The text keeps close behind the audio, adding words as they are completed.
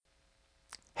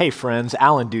Hey friends,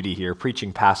 Alan Duty here,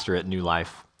 preaching pastor at New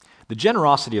Life. The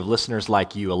generosity of listeners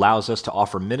like you allows us to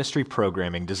offer ministry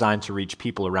programming designed to reach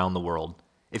people around the world.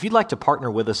 If you'd like to partner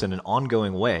with us in an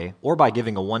ongoing way or by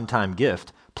giving a one-time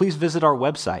gift, please visit our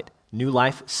website,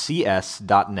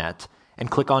 newlifecs.net,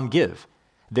 and click on Give.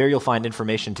 There you'll find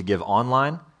information to give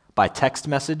online, by text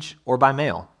message, or by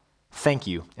mail. Thank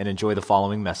you, and enjoy the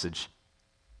following message.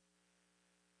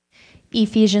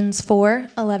 Ephesians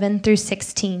 4:11 through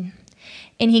 16.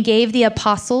 And he gave the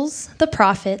apostles, the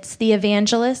prophets, the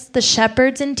evangelists, the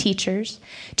shepherds, and teachers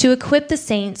to equip the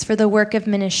saints for the work of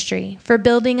ministry, for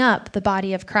building up the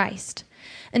body of Christ,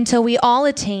 until we all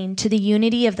attain to the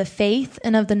unity of the faith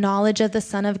and of the knowledge of the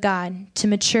Son of God, to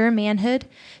mature manhood,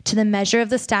 to the measure of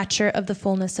the stature of the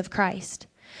fullness of Christ,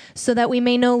 so that we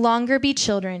may no longer be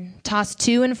children, tossed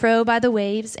to and fro by the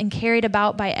waves and carried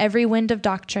about by every wind of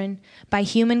doctrine, by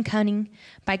human cunning,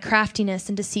 by craftiness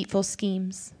and deceitful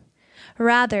schemes.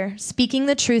 Rather, speaking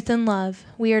the truth in love,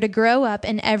 we are to grow up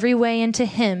in every way into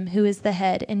Him who is the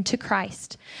head, into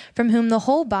Christ, from whom the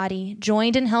whole body,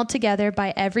 joined and held together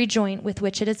by every joint with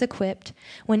which it is equipped,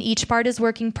 when each part is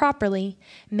working properly,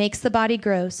 makes the body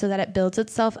grow so that it builds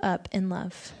itself up in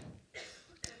love.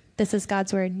 This is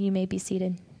God's word. You may be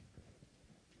seated.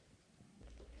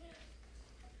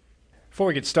 Before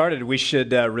we get started, we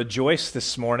should rejoice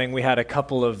this morning. We had a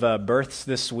couple of births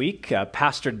this week.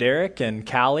 Pastor Derek and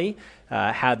Callie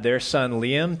had their son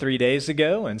Liam 3 days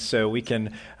ago, and so we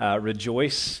can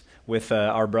rejoice with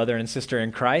our brother and sister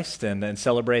in Christ and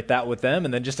celebrate that with them.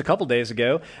 And then just a couple days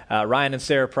ago, Ryan and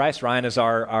Sarah Price, Ryan is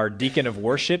our deacon of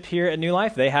worship here at New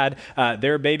Life. They had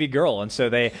their baby girl, and so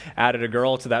they added a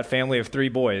girl to that family of 3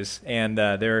 boys, and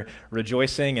they're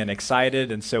rejoicing and excited,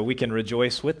 and so we can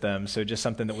rejoice with them. So just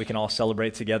something that we can all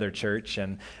celebrate together, church,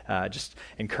 and just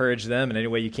encourage them in any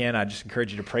way you can. I just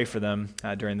encourage you to pray for them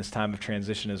during this time of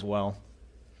transition as well.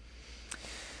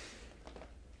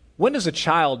 When does a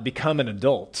child become an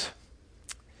adult?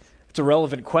 It's a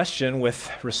relevant question with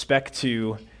respect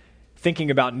to thinking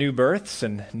about new births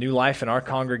and new life in our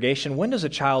congregation. When does a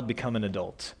child become an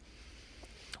adult?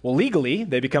 Well, legally,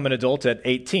 they become an adult at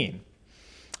 18.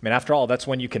 I mean, after all, that's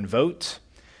when you can vote.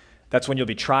 That's when you'll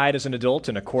be tried as an adult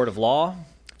in a court of law.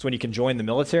 It's when you can join the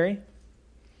military.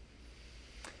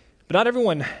 But not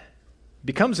everyone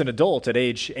becomes an adult at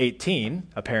age 18,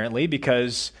 apparently,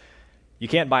 because you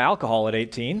can't buy alcohol at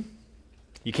 18.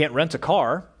 You can't rent a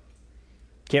car.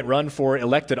 Can't run for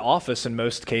elected office in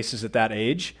most cases at that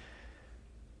age.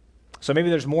 So maybe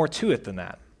there's more to it than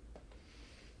that.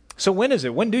 So when is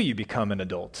it? When do you become an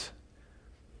adult?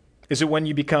 Is it when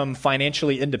you become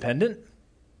financially independent?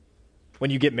 When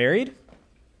you get married?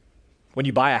 When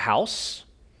you buy a house?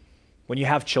 When you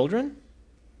have children?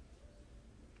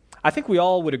 I think we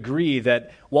all would agree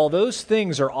that while those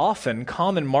things are often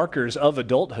common markers of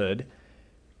adulthood,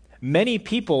 many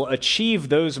people achieve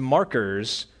those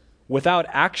markers without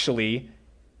actually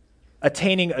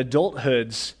attaining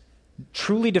adulthood's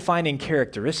truly defining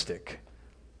characteristic,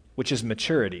 which is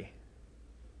maturity.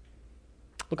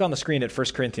 Look on the screen at 1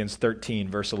 Corinthians 13,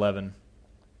 verse 11.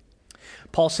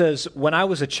 Paul says, "When I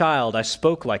was a child, I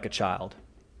spoke like a child.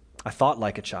 I thought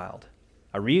like a child.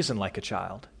 I reasoned like a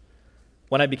child.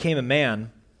 When I became a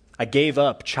man, I gave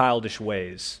up childish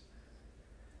ways."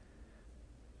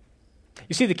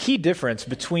 You see, the key difference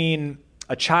between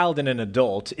a child and an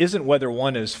adult isn't whether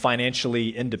one is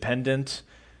financially independent,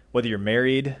 whether you're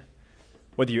married,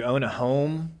 whether you own a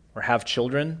home or have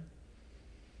children.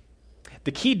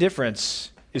 The key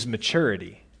difference is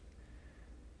maturity.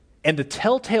 And the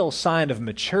telltale sign of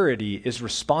maturity is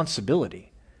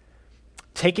responsibility.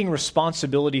 Taking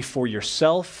responsibility for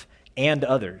yourself and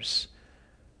others.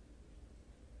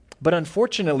 But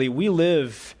unfortunately, we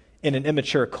live in an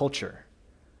immature culture.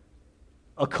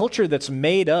 A culture that's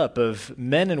made up of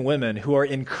men and women who are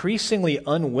increasingly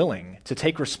unwilling to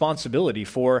take responsibility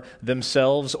for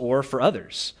themselves or for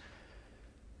others.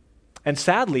 And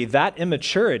sadly, that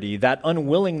immaturity, that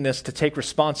unwillingness to take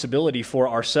responsibility for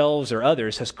ourselves or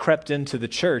others has crept into the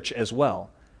church as well.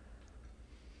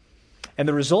 And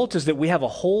the result is that we have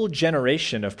a whole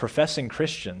generation of professing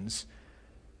Christians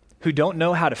who don't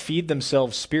know how to feed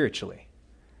themselves spiritually,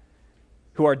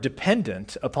 who are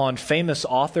dependent upon famous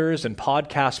authors and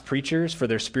podcast preachers for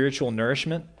their spiritual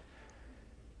nourishment,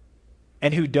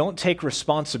 and who don't take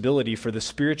responsibility for the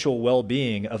spiritual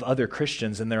well-being of other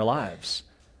Christians in their lives.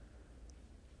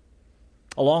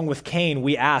 Along with Cain,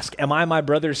 we ask, "Am I my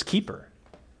brother's keeper?"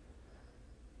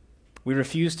 We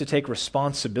refuse to take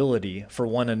responsibility for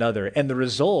one another, and the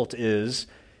result is,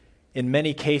 in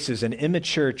many cases, an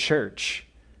immature church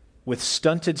with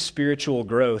stunted spiritual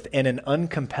growth and an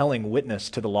uncompelling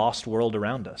witness to the lost world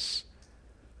around us.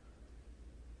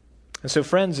 And so,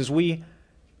 friends, as we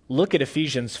look at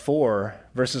Ephesians 4,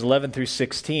 verses 11 through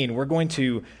 16, we're going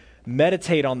to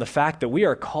meditate on the fact that we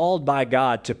are called by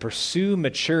God to pursue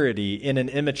maturity in an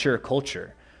immature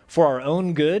culture for our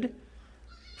own good,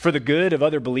 for the good of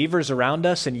other believers around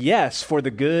us, and yes, for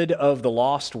the good of the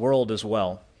lost world as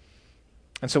well.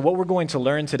 And so what we're going to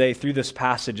learn today through this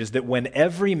passage is that when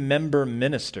every member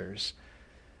ministers,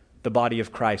 the body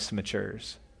of Christ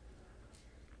matures.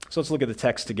 So let's look at the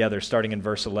text together, starting in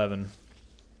verse 11.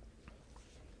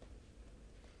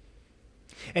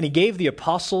 And he gave the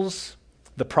apostles,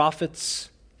 the prophets,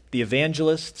 the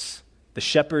evangelists, the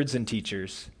shepherds, and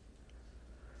teachers.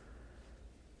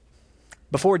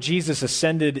 Before Jesus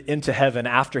ascended into heaven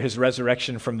after his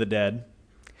resurrection from the dead,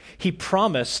 he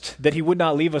promised that he would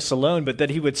not leave us alone, but that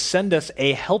he would send us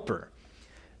a helper,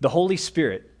 the Holy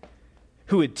Spirit,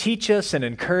 who would teach us and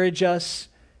encourage us,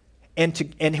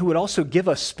 and who would also give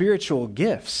us spiritual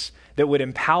gifts that would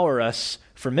empower us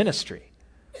for ministry.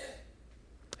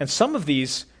 And some of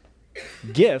these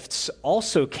gifts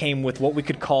also came with what we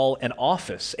could call an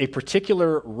office, a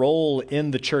particular role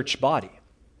in the church body.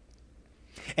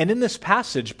 And in this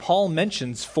passage, Paul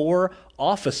mentions 4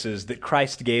 offices that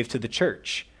Christ gave to the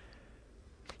church.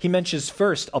 He mentions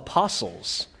first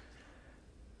apostles.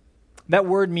 That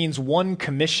word means one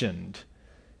commissioned,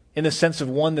 in the sense of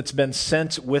one that's been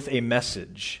sent with a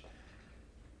message.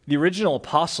 The original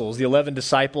apostles, the 11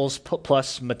 disciples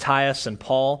plus Matthias and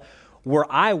Paul, were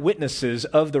eyewitnesses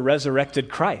of the resurrected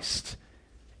Christ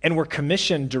and were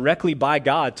commissioned directly by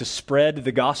God to spread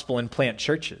the gospel and plant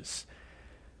churches.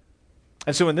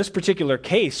 And so in this particular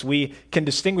case, we can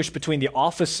distinguish between the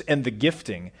office and the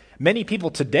gifting. Many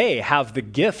people today have the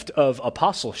gift of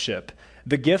apostleship,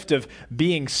 the gift of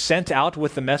being sent out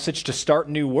with the message to start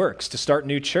new works, to start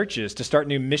new churches, to start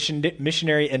new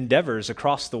missionary endeavors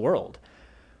across the world.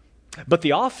 But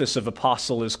the office of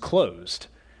apostle is closed.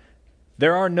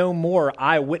 There are no more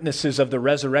eyewitnesses of the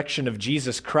resurrection of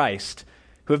Jesus Christ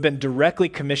who have been directly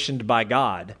commissioned by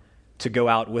God to go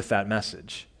out with that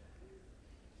message.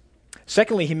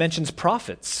 Secondly, he mentions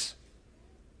prophets,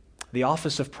 the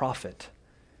office of prophet,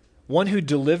 one who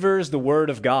delivers the word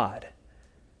of God,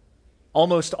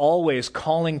 almost always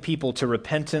calling people to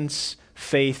repentance,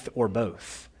 faith, or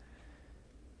both.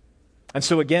 And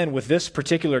so again, with this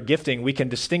particular gifting, we can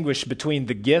distinguish between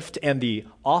the gift and the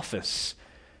office.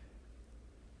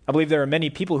 I believe there are many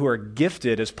people who are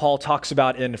gifted, as Paul talks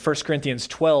about in 1 Corinthians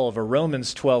 12 or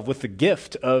Romans 12, with the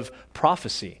gift of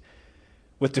prophecy,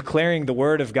 with declaring the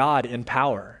word of God in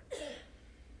power.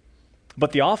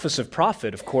 But the office of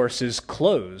prophet, of course, is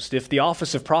closed. If the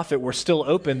office of prophet were still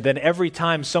open, then every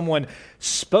time someone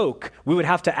spoke, we would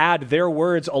have to add their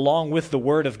words along with the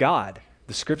word of God,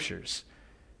 the scriptures.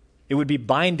 It would be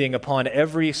binding upon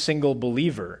every single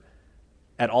believer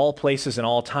at all places and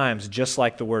all times, just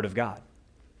like the word of God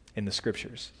in the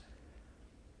scriptures.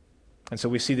 And so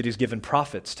we see that he's given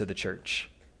prophets to the church.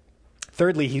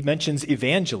 Thirdly, he mentions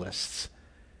evangelists.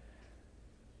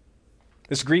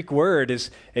 This Greek word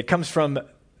it comes from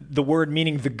the word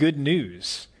meaning the good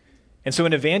news. And so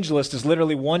an evangelist is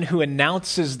literally one who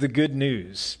announces the good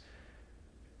news,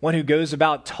 one who goes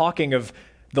about talking of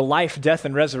the life, death,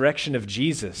 and resurrection of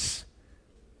Jesus,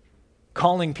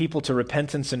 calling people to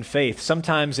repentance and faith,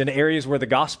 sometimes in areas where the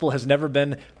gospel has never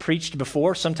been preached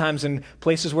before, sometimes in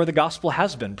places where the gospel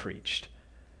has been preached.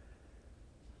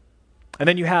 And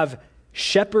then you have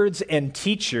shepherds and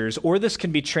teachers, or this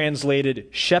can be translated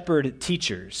shepherd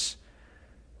teachers.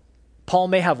 Paul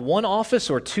may have one office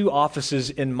or 2 offices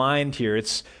in mind here.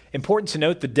 It's important to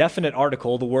note the definite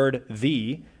article, the word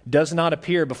 "the," does not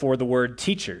appear before the word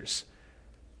teachers.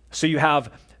 So you have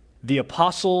the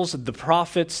apostles, the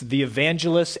prophets, the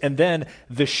evangelists, and then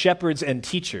the shepherds and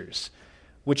teachers,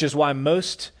 which is why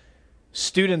most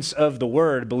students of the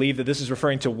word believe that this is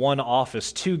referring to one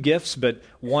office, 2 gifts, but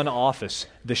one office,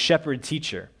 the shepherd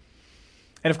teacher.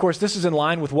 And of course, this is in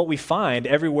line with what we find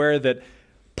everywhere that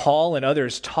Paul and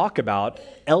others talk about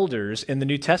elders in the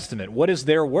New Testament. What is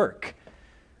their work?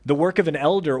 The work of an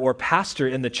elder or pastor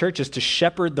in the church is to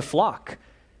shepherd the flock,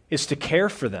 is to care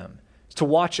for them, is to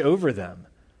watch over them.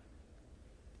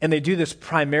 And they do this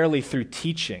primarily through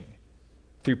teaching,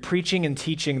 through preaching and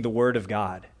teaching the word of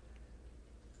God.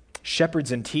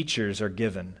 Shepherds and teachers are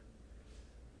given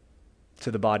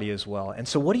to the body as well. And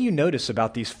so what do you notice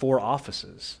about these 4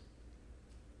 offices?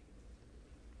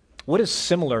 What is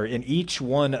similar in each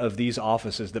one of these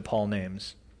offices that Paul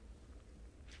names?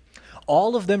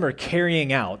 All of them are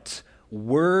carrying out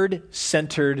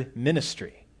word-centered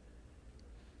ministry.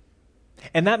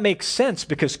 And that makes sense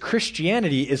because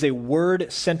Christianity is a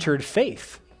word-centered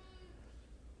faith.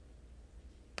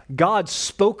 God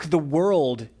spoke the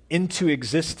world into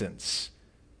existence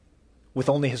with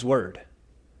only his word.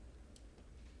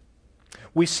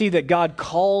 We see that God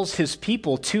calls his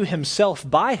people to himself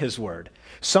by his word,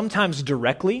 sometimes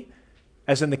directly,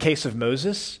 as in the case of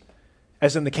Moses,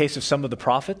 as in the case of some of the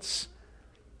prophets,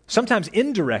 sometimes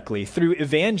indirectly through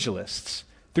evangelists,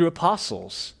 through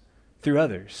apostles, through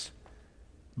others.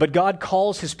 But God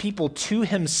calls his people to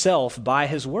himself by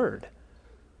his word.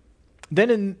 Then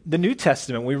in the New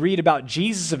Testament, we read about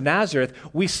Jesus of Nazareth.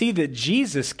 We see that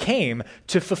Jesus came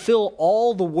to fulfill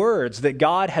all the words that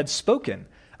God had spoken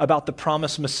about the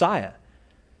promised Messiah.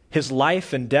 His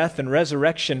life and death and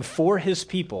resurrection for his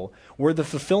people were the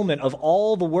fulfillment of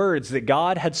all the words that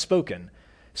God had spoken,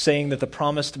 saying that the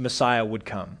promised Messiah would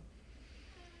come.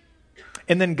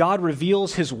 And then God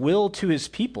reveals his will to his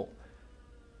people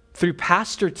through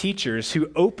pastor teachers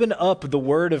who open up the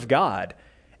word of God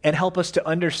and help us to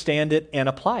understand it and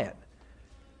apply it.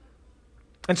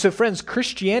 And so, friends,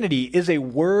 Christianity is a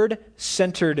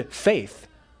word-centered faith.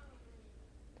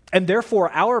 And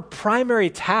therefore, our primary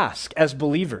task as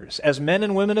believers, as men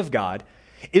and women of God,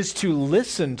 is to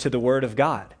listen to the word of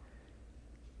God.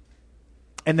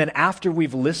 And then after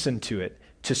we've listened to it,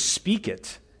 to speak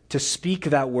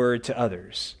that word to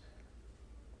others.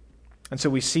 And so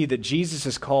we see that Jesus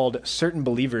has called certain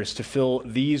believers to fill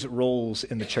these roles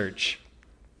in the church,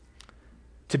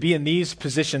 to be in these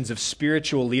positions of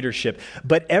spiritual leadership.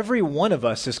 But every one of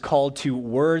us is called to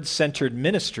word-centered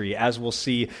ministry, as we'll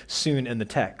see soon in the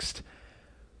text.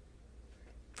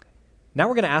 Now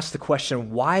we're going to ask the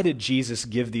question, why did Jesus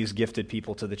give these gifted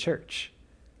people to the church?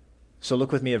 So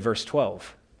look with me at verse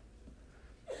 12.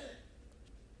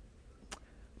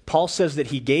 Paul says that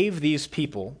he gave these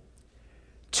people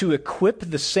to equip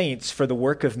the saints for the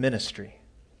work of ministry,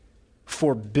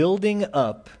 for building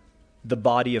up the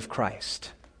body of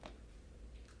Christ.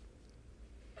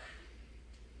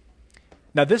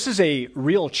 Now, this is a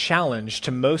real challenge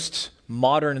to most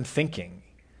modern thinking.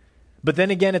 But then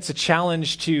again, it's a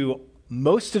challenge to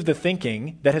most of the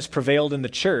thinking that has prevailed in the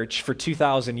church for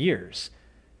 2,000 years.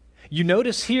 You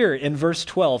notice here in verse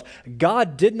 12,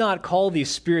 God did not call these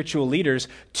spiritual leaders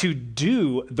to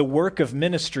do the work of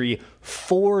ministry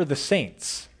for the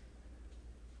saints.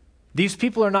 These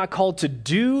people are not called to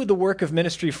do the work of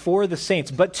ministry for the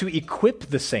saints, but to equip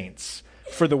the saints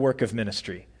for the work of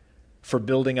ministry, for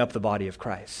building up the body of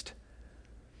Christ.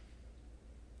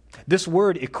 This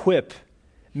word equip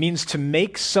means to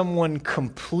make someone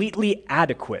completely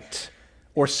adequate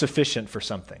or sufficient for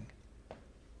something.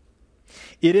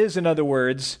 It is, in other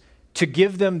words, to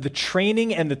give them the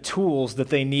training and the tools that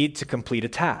they need to complete a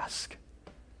task.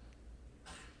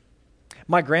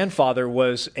 My grandfather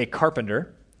was a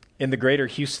carpenter in the greater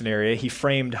Houston area. He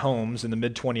framed homes in the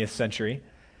mid-20th century.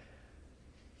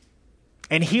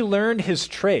 And he learned his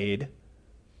trade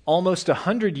almost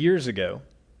 100 years ago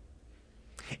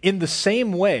in the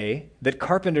same way that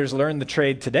carpenters learn the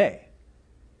trade today.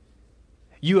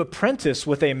 You apprentice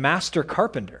with a master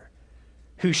carpenter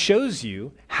who shows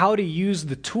you how to use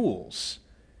the tools,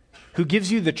 who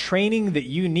gives you the training that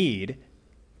you need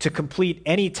to complete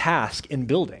any task in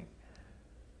building.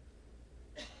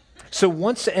 So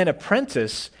once an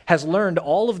apprentice has learned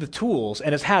all of the tools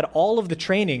and has had all of the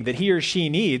training that he or she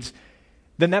needs,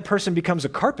 then that person becomes a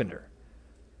carpenter,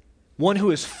 one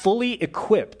who is fully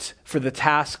equipped for the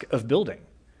task of building.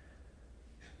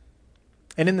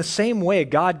 And in the same way,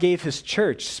 God gave his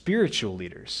church spiritual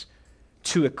leaders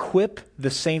to equip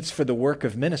the saints for the work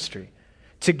of ministry,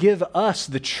 to give us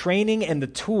the training and the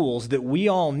tools that we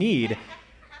all need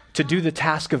to do the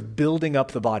task of building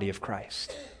up the body of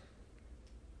Christ.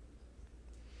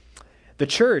 The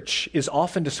church is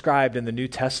often described in the New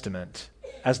Testament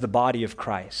as the body of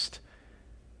Christ.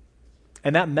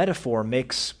 And that metaphor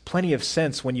makes plenty of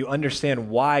sense when you understand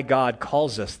why God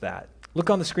calls us that. Look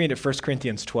on the screen at 1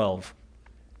 Corinthians 12.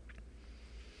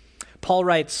 Paul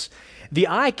writes, "The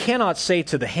eye cannot say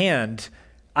to the hand,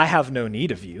 'I have no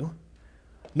need of you,'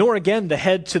 nor again the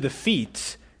head to the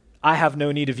feet, 'I have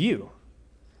no need of you.'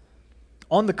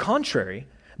 On the contrary,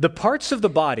 the parts of the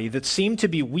body that seem to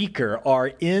be weaker are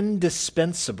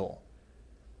indispensable.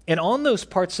 And on those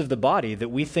parts of the body that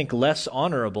we think less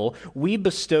honorable, we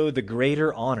bestow the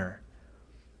greater honor.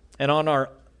 And on our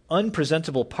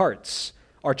unpresentable parts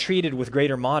are treated with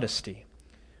greater modesty,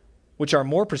 which our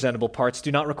more presentable parts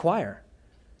do not require.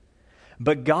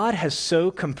 But God has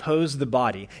so composed the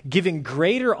body, giving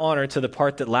greater honor to the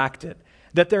part that lacked it,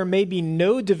 that there may be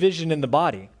no division in the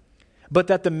body, but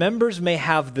that the members may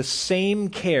have the same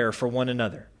care for one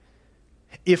another.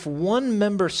 If one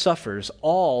member suffers,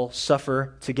 all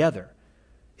suffer together.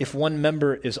 If one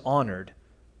member is honored,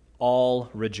 all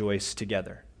rejoice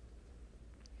together."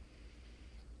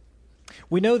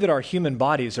 We know that our human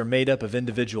bodies are made up of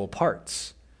individual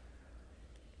parts.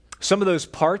 Some of those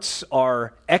parts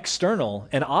are external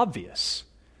and obvious.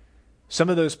 Some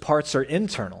of those parts are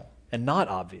internal and not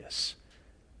obvious.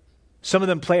 Some of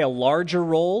them play a larger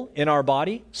role in our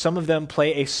body. Some of them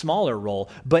play a smaller role.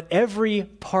 But every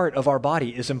part of our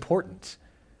body is important.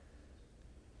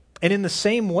 And in the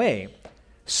same way,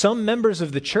 some members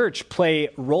of the church play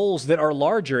roles that are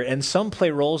larger and some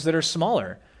play roles that are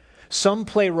smaller. Some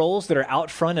play roles that are out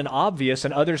front and obvious,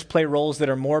 and others play roles that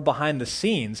are more behind the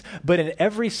scenes. But in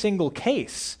every single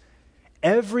case,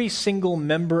 every single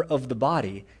member of the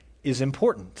body is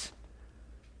important.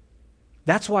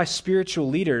 That's why spiritual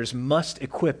leaders must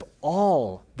equip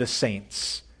all the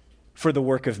saints for the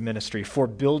work of ministry, for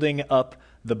building up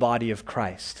the body of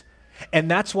Christ. And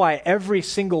that's why every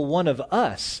single one of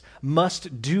us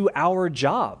must do our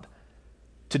job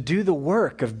to do the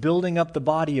work of building up the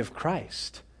body of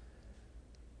Christ.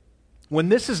 When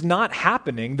this is not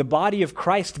happening, the body of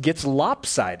Christ gets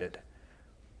lopsided,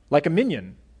 like a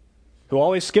minion who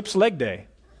always skips leg day.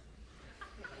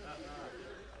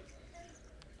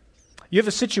 You have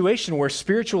a situation where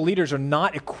spiritual leaders are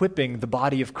not equipping the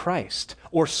body of Christ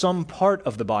or some part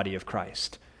of the body of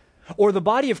Christ. Or the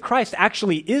body of Christ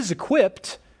actually is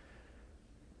equipped,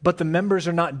 but the members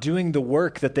are not doing the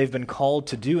work that they've been called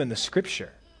to do in the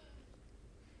Scripture.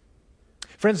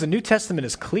 Friends, the New Testament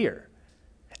is clear.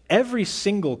 Every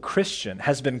single Christian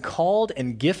has been called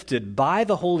and gifted by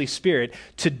the Holy Spirit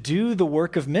to do the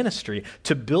work of ministry,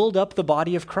 to build up the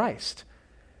body of Christ.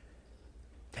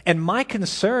 And my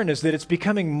concern is that it's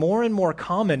becoming more and more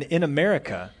common in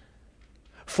America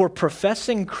for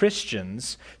professing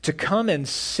Christians to come and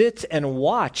sit and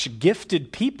watch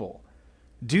gifted people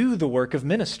do the work of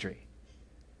ministry.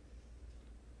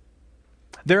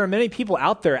 There are many people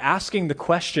out there asking the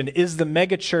question, is the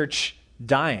megachurch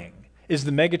dying? Is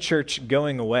the megachurch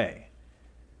going away?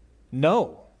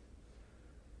 No.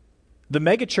 The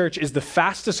megachurch is the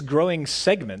fastest growing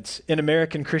segment in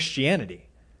American Christianity.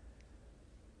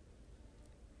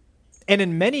 And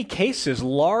in many cases,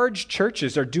 large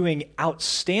churches are doing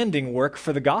outstanding work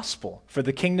for the gospel, for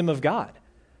the kingdom of God.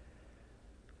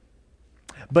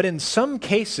 But in some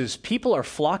cases, people are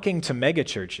flocking to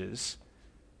megachurches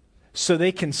so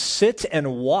they can sit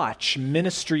and watch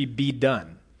ministry be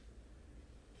done.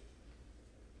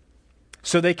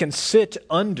 So they can sit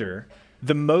under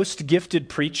the most gifted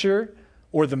preacher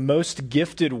or the most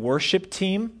gifted worship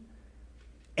team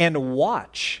and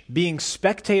watch, being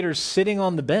spectators sitting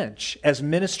on the bench as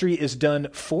ministry is done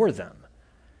for them.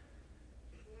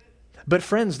 But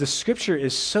friends, the Scripture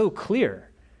is so clear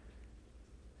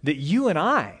that you and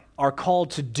I are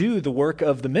called to do the work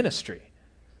of the ministry.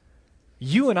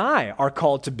 You and I are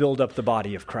called to build up the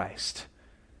body of Christ.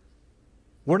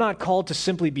 We're not called to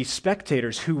simply be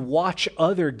spectators who watch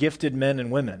other gifted men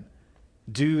and women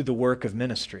do the work of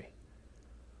ministry.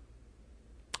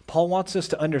 Paul wants us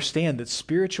to understand that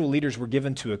spiritual leaders were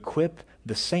given to equip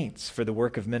the saints for the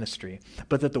work of ministry,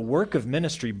 but that the work of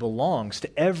ministry belongs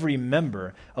to every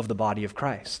member of the body of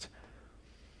Christ.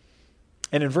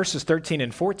 And in verses 13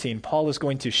 and 14, Paul is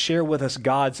going to share with us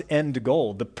God's end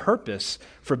goal, the purpose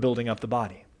for building up the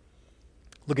body.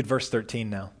 Look at verse 13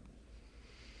 now.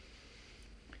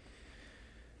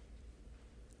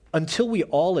 Until we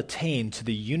all attain to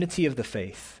the unity of the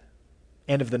faith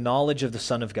and of the knowledge of the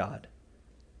Son of God,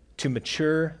 to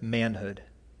mature manhood,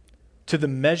 to the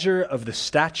measure of the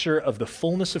stature of the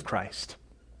fullness of Christ,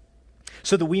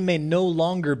 so that we may no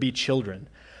longer be children,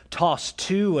 tossed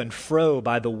to and fro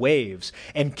by the waves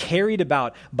and carried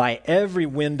about by every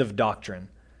wind of doctrine,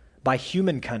 by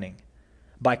human cunning,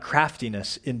 by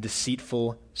craftiness in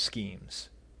deceitful schemes.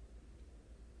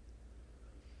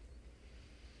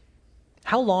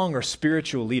 How long are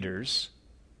spiritual leaders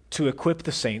to equip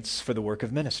the saints for the work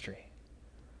of ministry?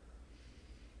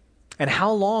 And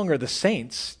how long are the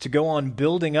saints to go on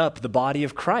building up the body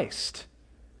of Christ?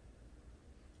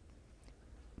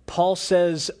 Paul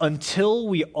says, until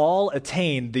we all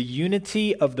attain the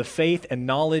unity of the faith and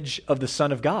knowledge of the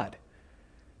Son of God.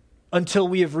 Until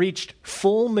we have reached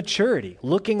full maturity,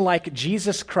 looking like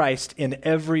Jesus Christ in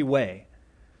every way.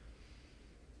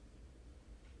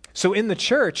 So in the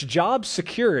church, job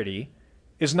security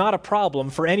is not a problem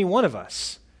for any one of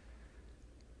us.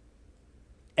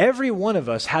 Every one of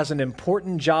us has an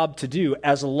important job to do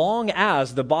as long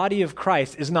as the body of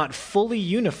Christ is not fully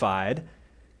unified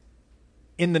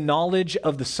in the knowledge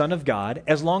of the Son of God,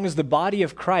 as long as the body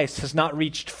of Christ has not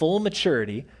reached full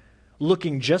maturity,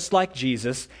 looking just like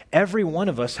Jesus, every one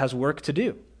of us has work to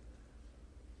do.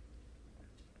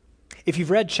 If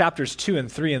you've read chapters 2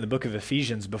 and 3 in the book of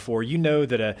Ephesians before, you know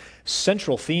that a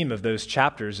central theme of those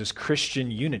chapters is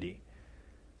Christian unity.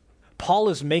 Paul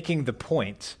is making the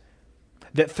point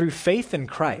that through faith in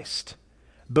Christ,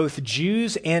 both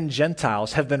Jews and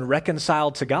Gentiles have been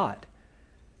reconciled to God.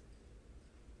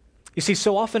 You see,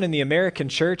 so often in the American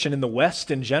church and in the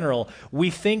West in general, we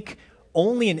think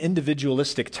only in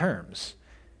individualistic terms.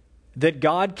 That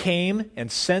God came and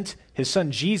sent his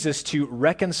son Jesus to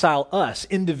reconcile us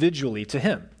individually to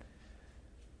him.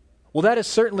 Well, that is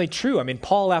certainly true. I mean,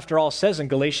 Paul, after all, says in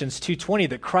Galatians 2:20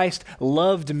 that Christ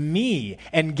loved me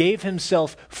and gave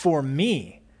himself for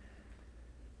me.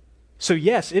 So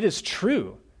yes, it is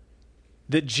true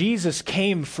that Jesus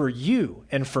came for you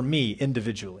and for me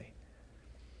individually.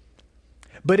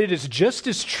 But it is just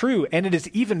as true, and it is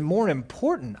even more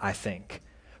important, I think,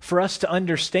 for us to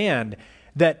understand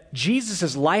that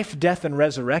Jesus' life, death, and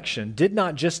resurrection did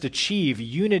not just achieve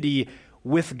unity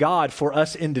with God for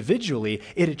us individually,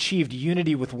 it achieved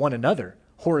unity with one another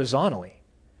horizontally.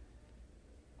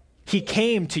 He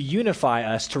came to unify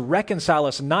us, to reconcile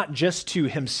us not just to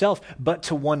himself, but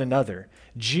to one another.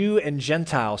 Jew and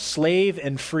Gentile, slave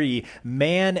and free,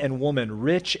 man and woman,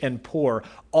 rich and poor,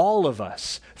 all of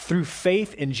us, through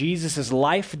faith in Jesus'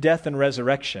 life, death, and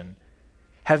resurrection,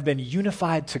 have been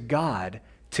unified to God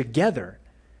together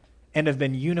and have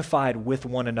been unified with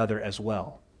one another as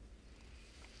well.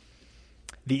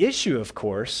 The issue, of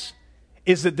course,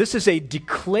 is that this is a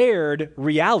declared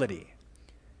reality.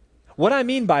 What I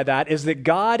mean by that is that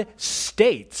God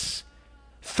states,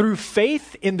 through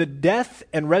faith in the death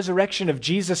and resurrection of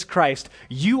Jesus Christ,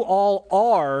 you all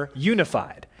are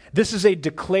unified. This is a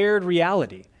declared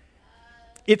reality.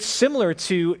 It's similar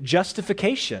to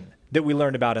justification that we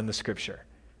learn about in the Scripture.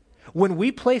 When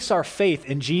we place our faith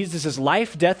in Jesus'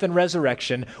 life, death, and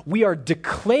resurrection, we are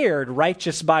declared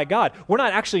righteous by God. We're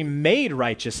not actually made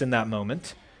righteous in that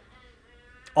moment.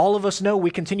 All of us know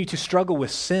we continue to struggle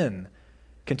with sin,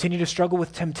 continue to struggle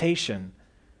with temptation.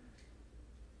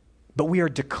 But we are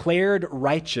declared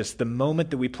righteous the moment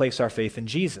that we place our faith in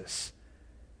Jesus.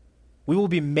 We will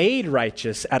be made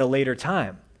righteous at a later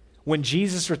time. When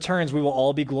Jesus returns, we will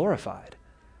all be glorified.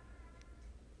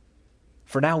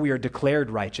 For now, we are declared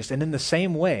righteous. And in the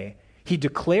same way, he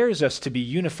declares us to be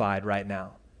unified right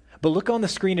now. But look on the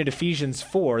screen at Ephesians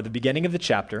 4, the beginning of the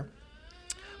chapter.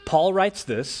 Paul writes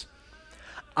this,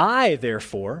 I,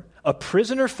 therefore, a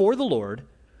prisoner for the Lord,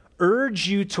 urge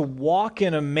you to walk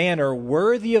in a manner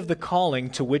worthy of the calling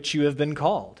to which you have been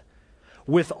called,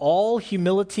 with all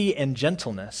humility and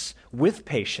gentleness, with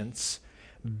patience,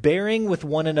 bearing with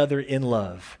one another in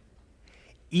love,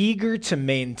 eager to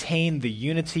maintain the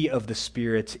unity of the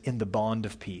Spirit in the bond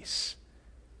of peace.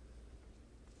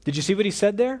 Did you see what he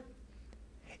said there?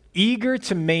 Eager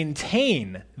to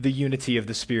maintain the unity of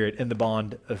the Spirit in the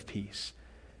bond of peace.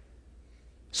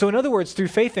 So in other words, through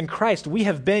faith in Christ, we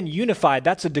have been unified.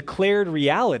 That's a declared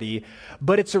reality,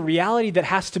 but it's a reality that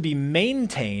has to be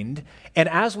maintained. And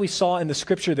as we saw in the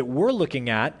scripture that we're looking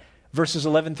at, verses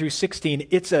 11 through 16,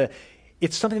 it's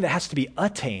something that has to be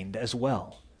attained as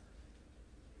well.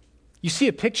 You see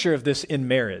a picture of this in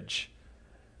marriage.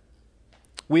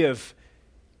 We have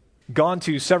gone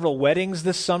to several weddings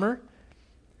this summer,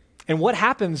 and what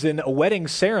happens in a wedding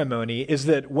ceremony is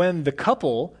that when the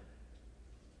couple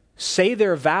say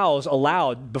their vows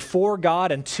aloud before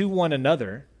God and to one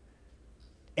another,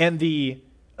 and the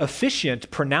officiant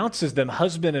pronounces them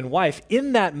husband and wife,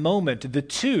 in that moment, the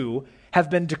two have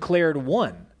been declared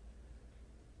one.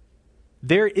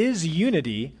 There is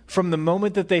unity from the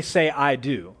moment that they say, I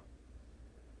do.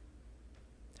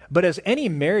 But as any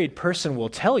married person will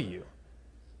tell you,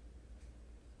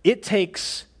 it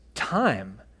takes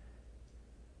time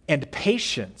and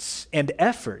patience and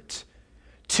effort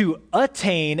to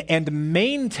attain and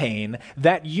maintain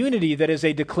that unity that is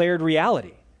a declared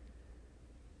reality.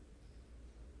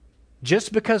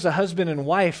 Just because a husband and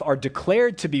wife are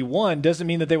declared to be one doesn't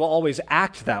mean that they will always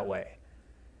act that way.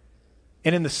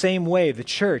 And in the same way, the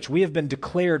church, we have been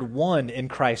declared one in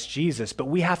Christ Jesus, but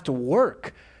we have to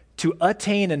work to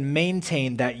attain and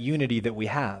maintain that unity that we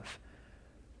have.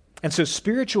 And so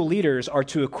spiritual leaders are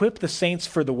to equip the saints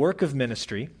for the work of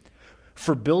ministry,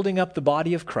 for building up the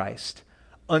body of Christ,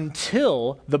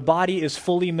 until the body is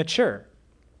fully mature,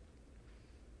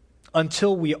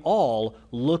 until we all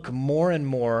look more and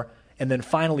more and then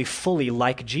finally fully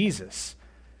like Jesus.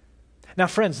 Now,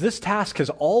 friends, this task has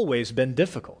always been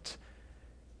difficult.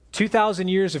 2,000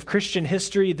 years of Christian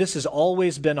history, this has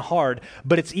always been hard,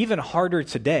 but it's even harder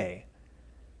today.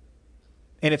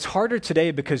 And it's harder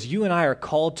today because you and I are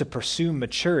called to pursue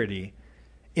maturity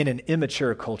in an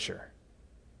immature culture.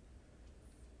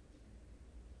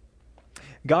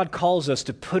 God calls us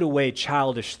to put away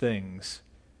childish things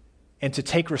and to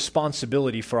take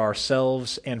responsibility for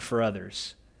ourselves and for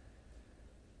others.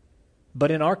 But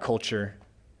in our culture,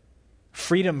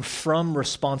 freedom from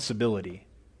responsibility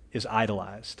is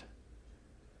idolized.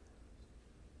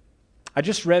 I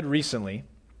just read recently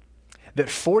that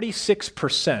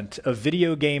 46% of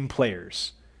video game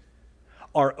players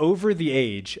are over the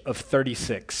age of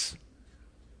 36.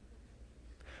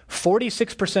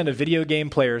 46% of video game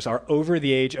players are over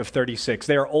the age of 36.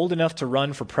 They are old enough to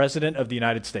run for president of the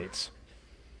United States.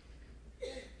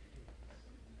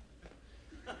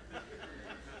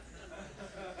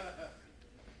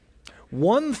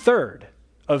 One-third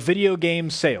of video game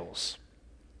sales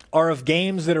are of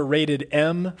games that are rated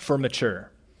M for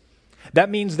mature. That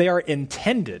means they are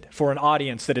intended for an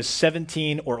audience that is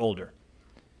 17 or older.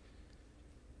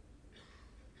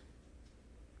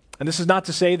 And this is not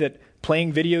to say that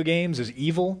playing video games is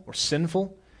evil or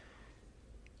sinful.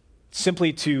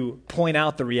 Simply to point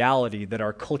out the reality that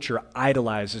our culture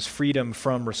idolizes freedom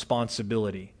from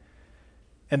responsibility.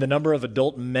 And the number of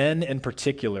adult men in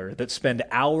particular that spend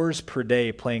hours per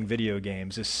day playing video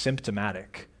games is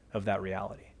symptomatic of that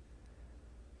reality.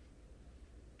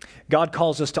 God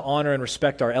calls us to honor and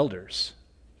respect our elders.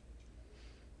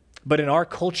 But in our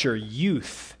culture,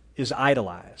 youth is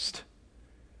idolized.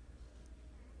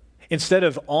 Instead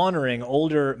of honoring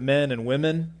older men and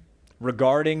women,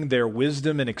 regarding their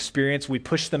wisdom and experience, we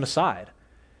push them aside.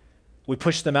 We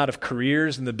push them out of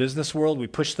careers in the business world. We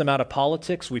push them out of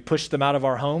politics. We push them out of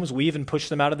our homes. We even push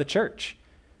them out of the church.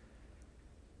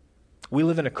 We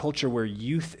live in a culture where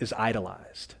youth is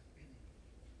idolized.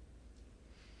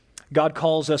 God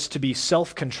calls us to be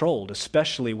self-controlled,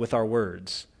 especially with our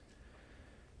words.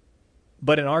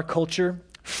 But in our culture,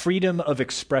 freedom of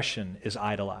expression is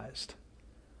idolized.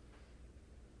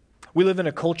 We live in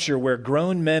a culture where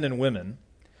grown men and women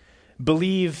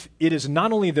believe it is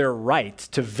not only their right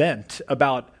to vent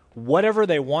about whatever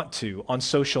they want to on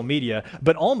social media,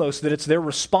 but almost that it's their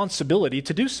responsibility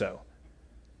to do so.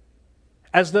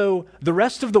 As though the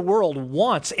rest of the world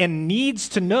wants and needs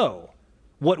to know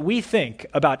what we think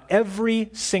about every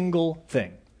single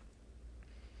thing.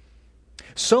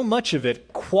 So much of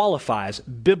it qualifies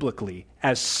biblically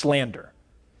as slander.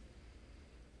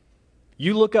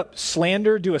 You look up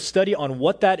slander, do a study on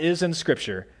what that is in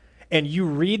Scripture, and you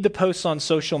read the posts on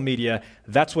social media,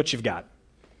 that's what you've got.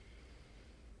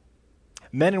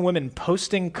 Men and women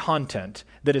posting content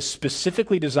that is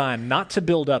specifically designed not to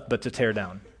build up but to tear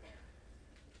down.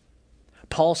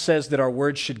 Paul says that our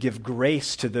words should give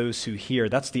grace to those who hear.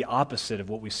 That's the opposite of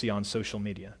what we see on social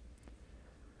media.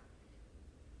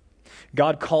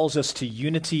 God calls us to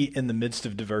unity in the midst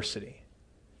of diversity.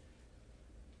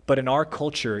 But in our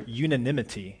culture,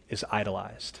 unanimity is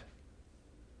idolized.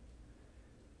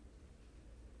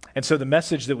 And so the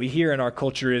message that we hear in our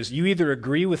culture is, you either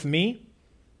agree with me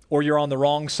or you're on the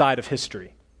wrong side of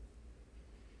history.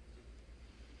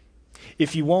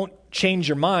 If you won't change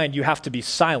your mind, you have to be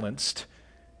silenced.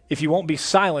 If you won't be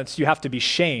silenced, you have to be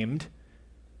shamed.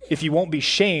 If you won't be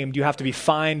shamed, you have to be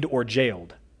fined or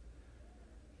jailed.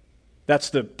 That's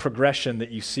the progression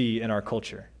that you see in our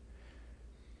culture.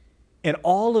 And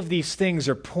all of these things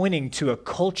are pointing to a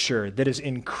culture that is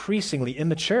increasingly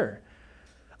immature.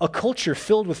 A culture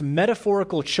filled with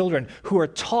metaphorical children who are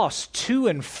tossed to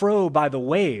and fro by the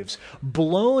waves,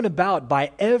 blown about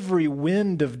by every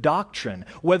wind of doctrine,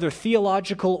 whether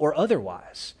theological or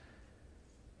otherwise.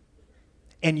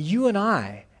 And you and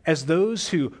I, as those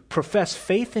who profess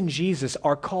faith in Jesus,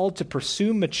 are called to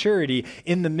pursue maturity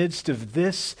in the midst of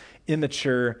this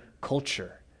immature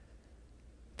culture.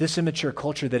 This immature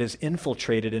culture that has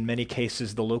infiltrated, in many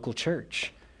cases, the local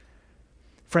church.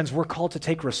 Friends, we're called to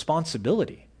take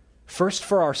responsibility, first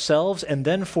for ourselves and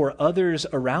then for others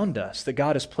around us that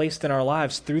God has placed in our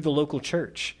lives through the local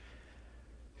church.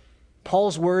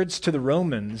 Paul's words to the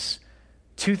Romans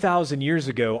 2,000 years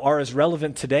ago are as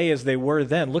relevant today as they were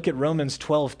then. Look at Romans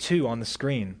 12:2 on the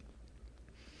screen.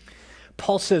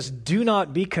 Paul says, "Do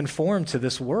not be conformed to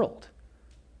this world,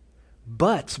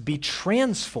 but be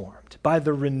transformed by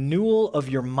the renewal of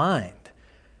your mind,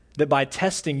 that by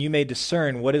testing you may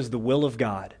discern what is the will of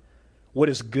God, what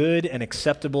is good and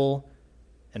acceptable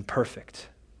and perfect."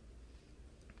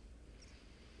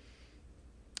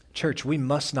 Church, we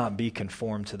must not be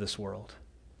conformed to this world.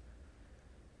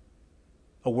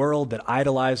 A world that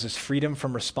idolizes freedom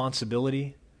from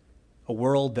responsibility, a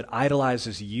world that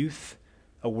idolizes youth,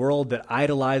 a world that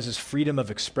idolizes freedom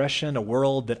of expression, a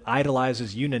world that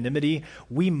idolizes unanimity.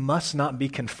 We must not be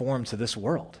conformed to this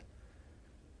world.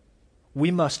 We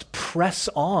must press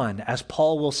on, as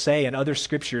Paul will say in other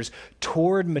scriptures,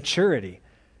 toward maturity,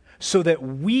 so that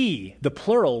we, the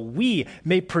plural, we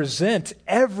may present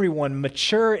everyone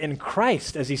mature in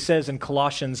Christ, as he says in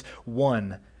Colossians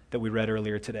 1 that we read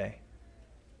earlier today.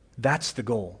 That's the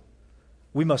goal.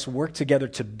 We must work together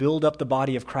to build up the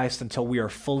body of Christ until we are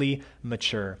fully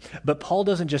mature. But Paul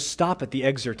doesn't just stop at the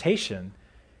exhortation.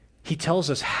 He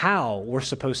tells us how we're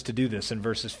supposed to do this in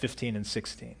verses 15 and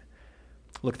 16.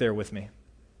 Look there with me.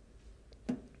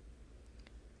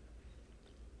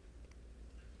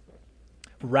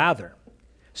 Rather,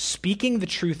 speaking the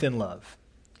truth in love,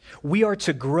 we are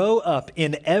to grow up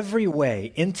in every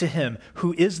way into him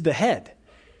who is the head,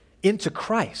 into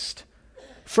Christ,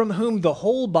 from whom the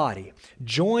whole body,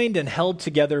 joined and held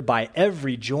together by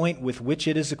every joint with which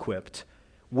it is equipped,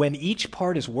 when each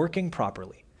part is working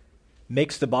properly,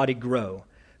 makes the body grow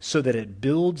so that it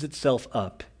builds itself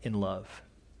up in love.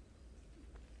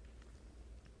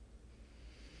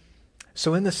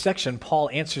 So in this section, Paul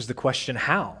answers the question,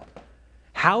 how?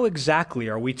 How exactly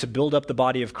are we to build up the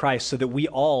body of Christ so that we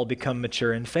all become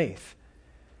mature in faith?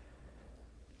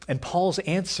 And Paul's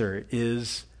answer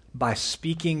is by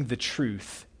speaking the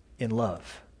truth in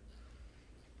love.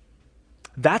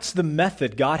 That's the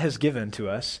method God has given to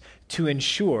us to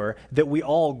ensure that we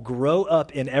all grow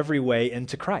up in every way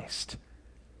into Christ.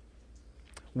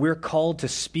 We're called to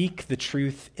speak the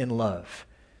truth in love.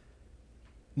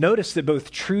 Notice that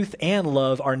both truth and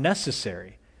love are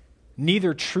necessary.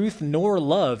 Neither truth nor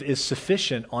love is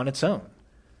sufficient on its own.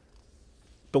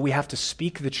 But we have to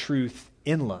speak the truth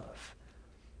in love.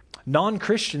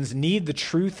 Non-Christians need the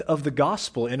truth of the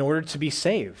gospel in order to be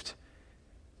saved.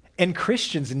 And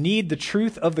Christians need the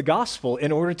truth of the gospel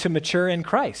in order to mature in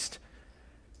Christ.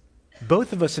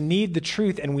 Both of us need the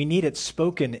truth, and we need it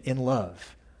spoken in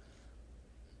love.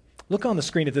 Look on the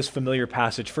screen at this familiar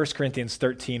passage, 1 Corinthians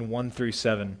 13, 1 through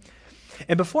 7.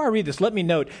 And before I read this, let me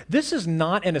note, this is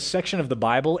not in a section of the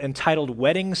Bible entitled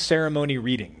Wedding Ceremony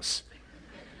Readings.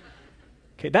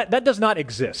 Okay, that does not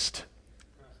exist.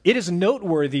 It is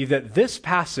noteworthy that this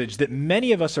passage that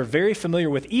many of us are very familiar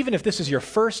with, even if this is your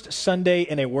first Sunday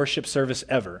in a worship service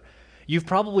ever, you've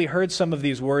probably heard some of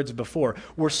these words before.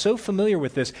 We're so familiar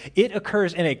with this, it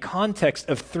occurs in a context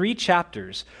of 3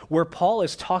 chapters where Paul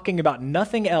is talking about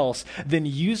nothing else than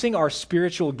using our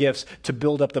spiritual gifts to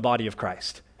build up the body of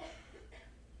Christ.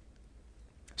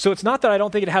 So it's not that I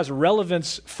don't think it has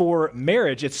relevance for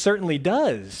marriage. It certainly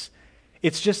does.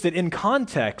 It's just that in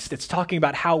context, it's talking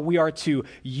about how we are to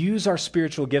use our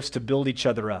spiritual gifts to build each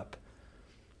other up.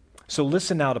 So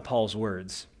listen now to Paul's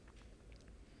words.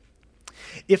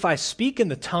 If I speak in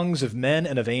the tongues of men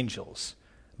and of angels,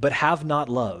 but have not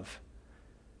love,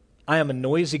 I am a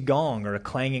noisy gong or a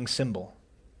clanging cymbal.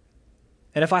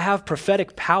 And if I have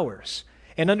prophetic powers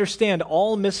and understand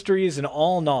all mysteries and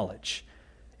all knowledge,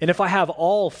 and if I have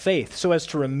all faith so as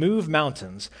to remove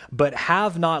mountains, but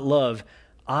have not love,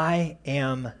 I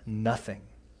am nothing.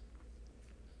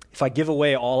 If I give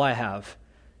away all I have,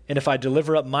 and if I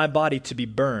deliver up my body to be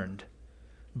burned,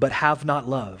 but have not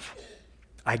love,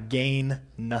 I gain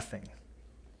nothing.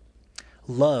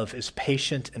 Love is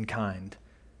patient and kind.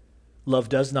 Love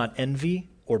does not envy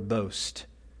or boast.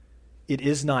 It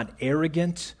is not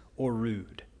arrogant or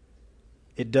rude.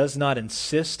 It does not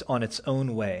insist on its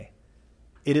own way.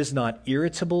 It is not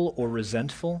irritable or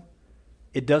resentful.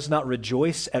 It does not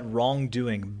rejoice at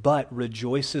wrongdoing, but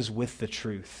rejoices with the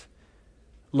truth.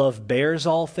 Love bears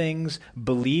all things,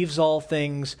 believes all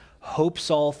things,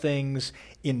 hopes all things,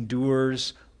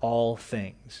 endures all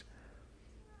things.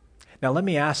 Now let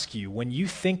me ask you, when you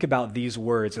think about these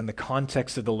words in the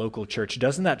context of the local church,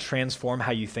 doesn't that transform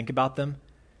how you think about them?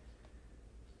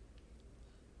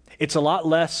 It's a lot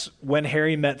less When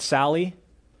Harry Met Sally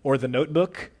or The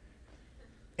Notebook,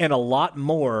 and a lot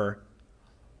more,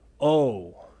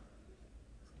 oh,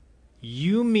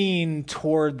 you mean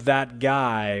toward that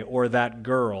guy or that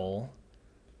girl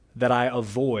that I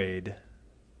avoid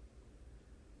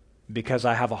because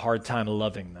I have a hard time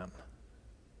loving them.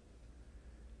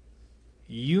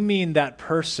 You mean that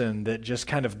person that just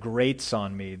kind of grates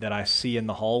on me that I see in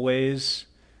the hallways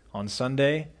on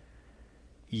Sunday?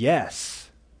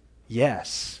 Yes.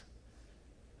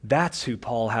 That's who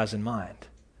Paul has in mind.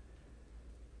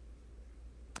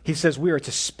 He says we are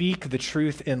to speak the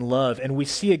truth in love, and we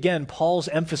see again Paul's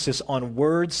emphasis on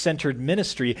word-centered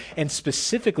ministry, and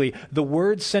specifically the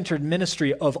word-centered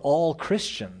ministry of all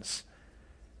Christians.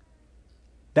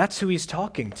 That's who he's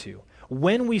talking to.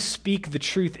 When we speak the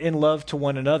truth in love to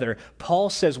one another,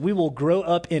 Paul says we will grow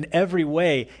up in every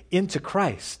way into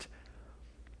Christ.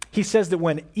 He says that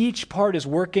when each part is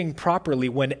working properly,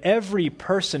 when every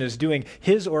person is doing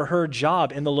his or her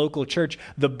job in the local church,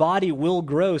 the body will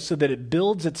grow so that it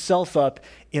builds itself up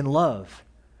in love.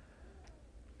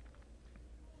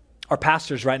 Our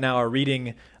pastors right now are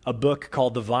reading a book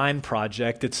called The Vine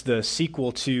Project. It's the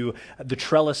sequel to The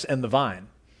Trellis and the Vine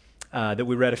that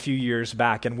we read a few years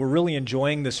back, and we're really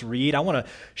enjoying this read. I want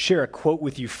to share a quote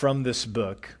with you from this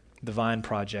book, The Vine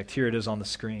Project. Here it is on the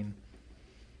screen.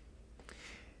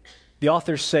 The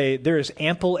authors say, "There is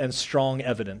ample and strong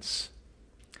evidence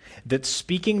that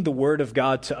speaking the word of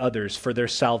God to others for their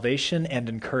salvation and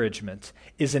encouragement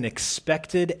is an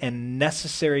expected and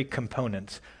necessary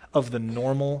component of the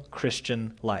normal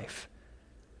Christian life.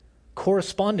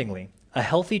 Correspondingly, a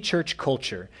healthy church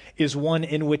culture is one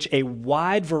in which a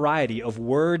wide variety of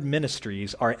word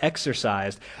ministries are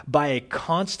exercised by a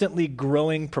constantly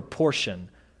growing proportion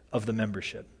of the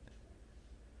membership."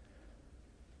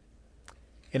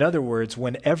 In other words,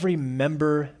 when every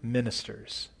member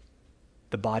ministers,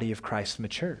 the body of Christ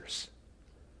matures.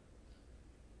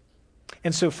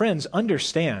 And so, friends,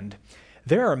 understand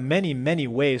there are many, many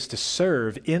ways to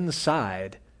serve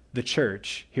inside the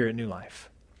church here at New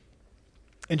Life.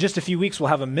 In just a few weeks, we'll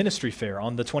have a ministry fair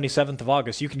on the 27th of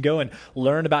August. You can go and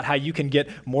learn about how you can get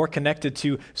more connected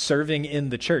to serving in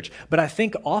the church. But I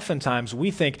think oftentimes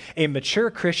we think a mature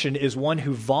Christian is one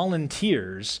who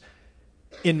volunteers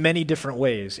in many different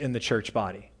ways in the church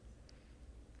body.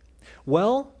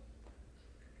 Well,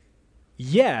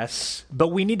 yes, but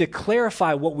we need to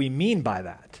clarify what we mean by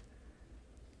that.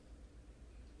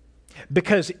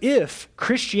 Because if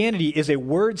Christianity is a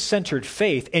word-centered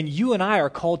faith and you and I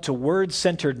are called to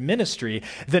word-centered ministry,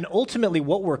 then ultimately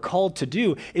what we're called to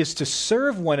do is to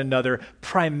serve one another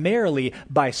primarily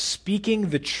by speaking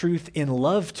the truth in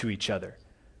love to each other.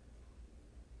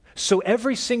 So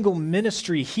every single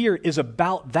ministry here is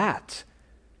about that.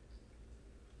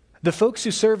 The folks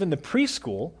who serve in the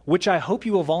preschool, which I hope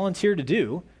you will volunteer to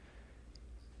do,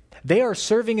 they are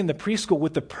serving in the preschool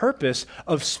with the purpose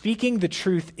of speaking the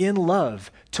truth in love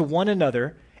to one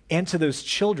another and to those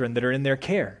children that are in their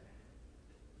care.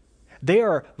 They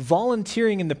are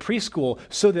volunteering in the preschool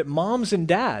so that moms and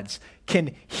dads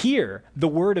can hear the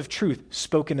word of truth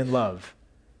spoken in love.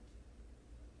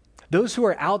 Those who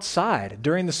are outside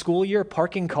during the school year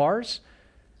parking cars,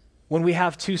 when we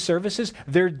have two services,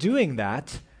 they're doing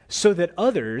that so that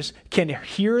others can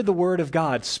hear the word of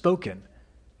God spoken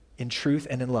in truth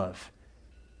and in love.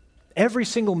 Every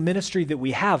single ministry that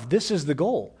we have, this is the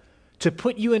goal, to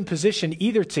put you in position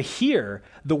either to hear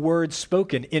the word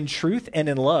spoken in truth and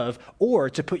in love, or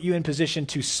to put you in position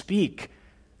to speak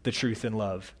the truth in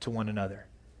love to one another.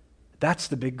 That's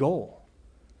the big goal.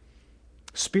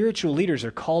 Spiritual leaders are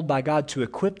called by God to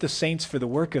equip the saints for the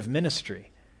work of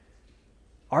ministry.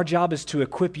 Our job is to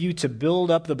equip you to build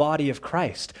up the body of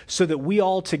Christ so that we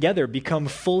all together become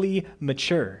fully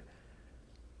mature.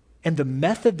 And the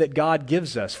method that God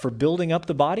gives us for building up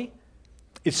the body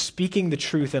is speaking the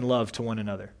truth in love to one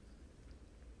another.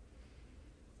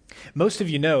 Most of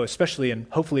you know, especially and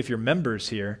hopefully if you're members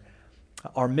here,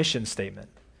 our mission statement.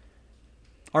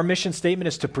 Our mission statement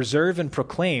is to preserve and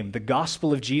proclaim the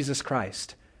gospel of Jesus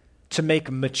Christ, to make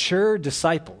mature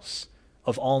disciples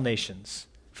of all nations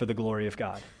for the glory of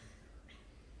God.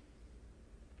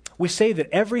 We say that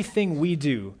everything we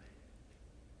do,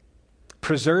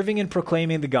 preserving and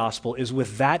proclaiming the gospel, is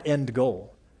with that end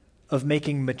goal of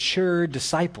making mature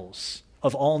disciples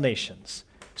of all nations,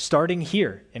 starting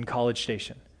here in College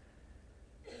Station.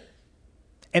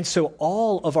 And so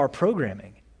all of our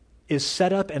programming is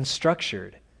set up and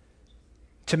structured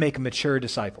to make mature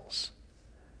disciples.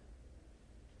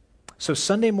 So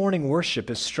Sunday morning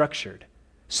worship is structured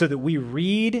so that we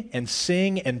read and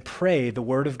sing and pray the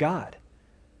Word of God,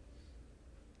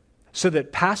 so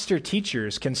that pastor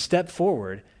teachers can step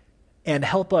forward and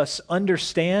help us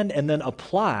understand and then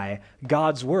apply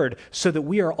God's Word so that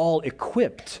we are all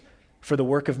equipped for the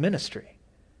work of ministry.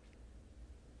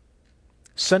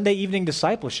 Sunday evening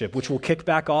discipleship, which will kick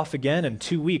back off again in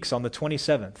 2 weeks on the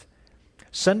 27th.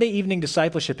 Sunday evening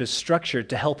discipleship is structured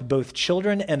to help both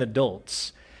children and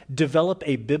adults develop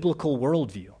a biblical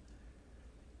worldview.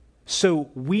 So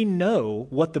we know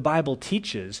what the Bible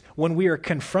teaches when we are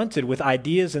confronted with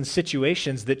ideas and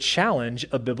situations that challenge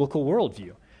a biblical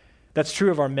worldview. That's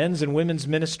true of our men's and women's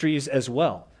ministries as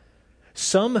well.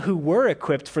 Some who were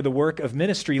equipped for the work of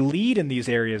ministry lead in these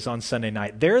areas on Sunday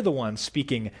night. They're the ones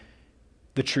speaking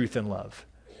the truth in love.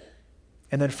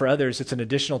 And then for others, it's an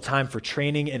additional time for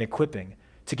training and equipping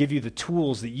to give you the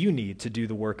tools that you need to do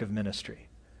the work of ministry.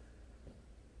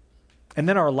 And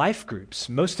then our life groups.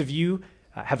 Most of you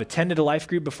have attended a life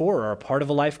group before or are a part of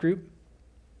a life group.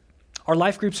 Our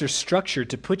life groups are structured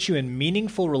to put you in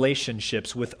meaningful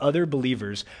relationships with other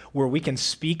believers where we can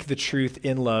speak the truth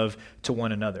in love to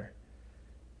one another.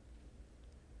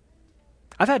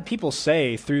 I've had people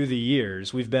say through the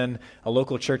years, we've been a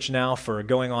local church now for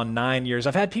going on 9 years.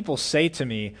 I've had people say to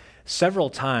me several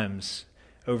times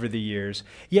over the years,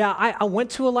 yeah, I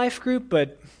went to a life group,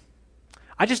 but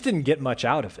I just didn't get much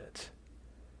out of it.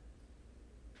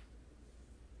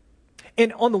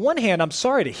 And on the one hand, I'm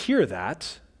sorry to hear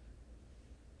that,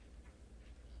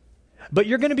 but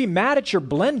you're going to be mad at your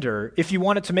blender if you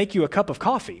want it to make you a cup of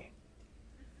coffee.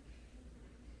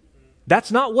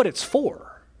 That's not what it's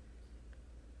for.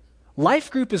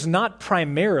 Life group is not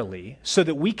primarily so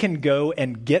that we can go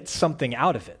and get something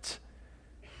out of it.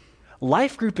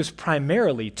 Life group is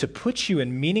primarily to put you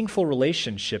in meaningful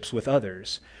relationships with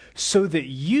others so that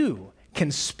you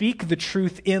can speak the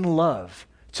truth in love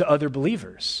to other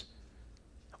believers,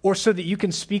 or so that you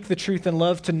can speak the truth in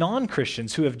love to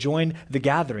non-Christians who have joined the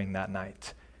gathering that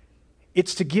night.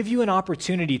 It's to give you an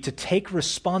opportunity to take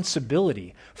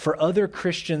responsibility for other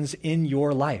Christians in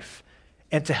your life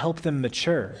and to help them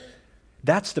mature.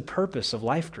 That's the purpose of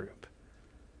life group.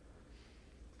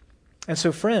 And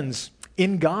so, friends,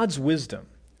 in God's wisdom,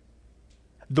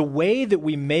 the way that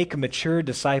we make mature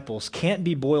disciples can't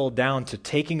be boiled down to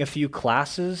taking a few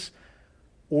classes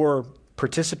or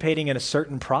participating in a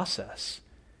certain process.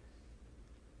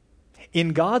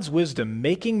 In God's wisdom,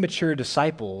 making mature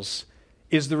disciples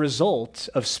is the result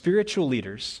of spiritual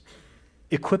leaders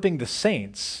equipping the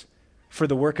saints for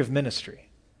the work of ministry,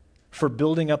 for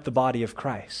building up the body of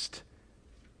Christ.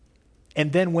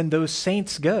 And then when those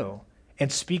saints go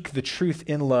and speak the truth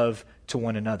in love to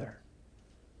one another.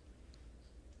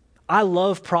 I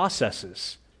love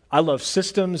processes. I love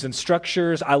systems and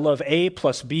structures. I love A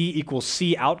plus B equals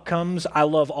C outcomes. I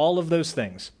love all of those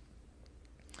things.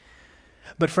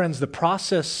 But friends, the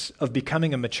process of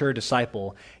becoming a mature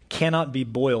disciple cannot be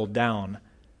boiled down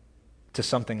to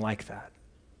something like that.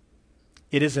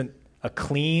 It isn't a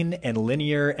clean and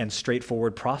linear and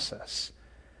straightforward process.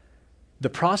 The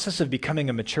process of becoming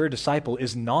a mature disciple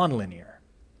is nonlinear.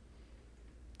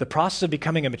 The process of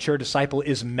becoming a mature disciple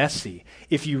is messy.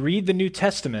 If you read the New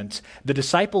Testament, the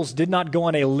disciples did not go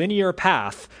on a linear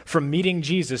path from meeting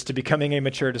Jesus to becoming a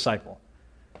mature disciple.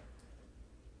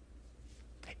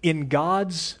 In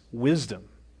God's wisdom,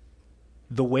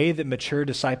 the way that mature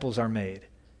disciples are made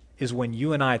is when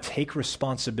you and I take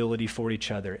responsibility for each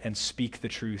other and speak the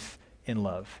truth in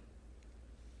love.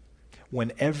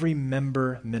 When every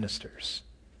member ministers,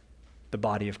 the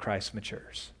body of Christ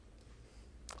matures.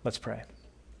 Let's pray.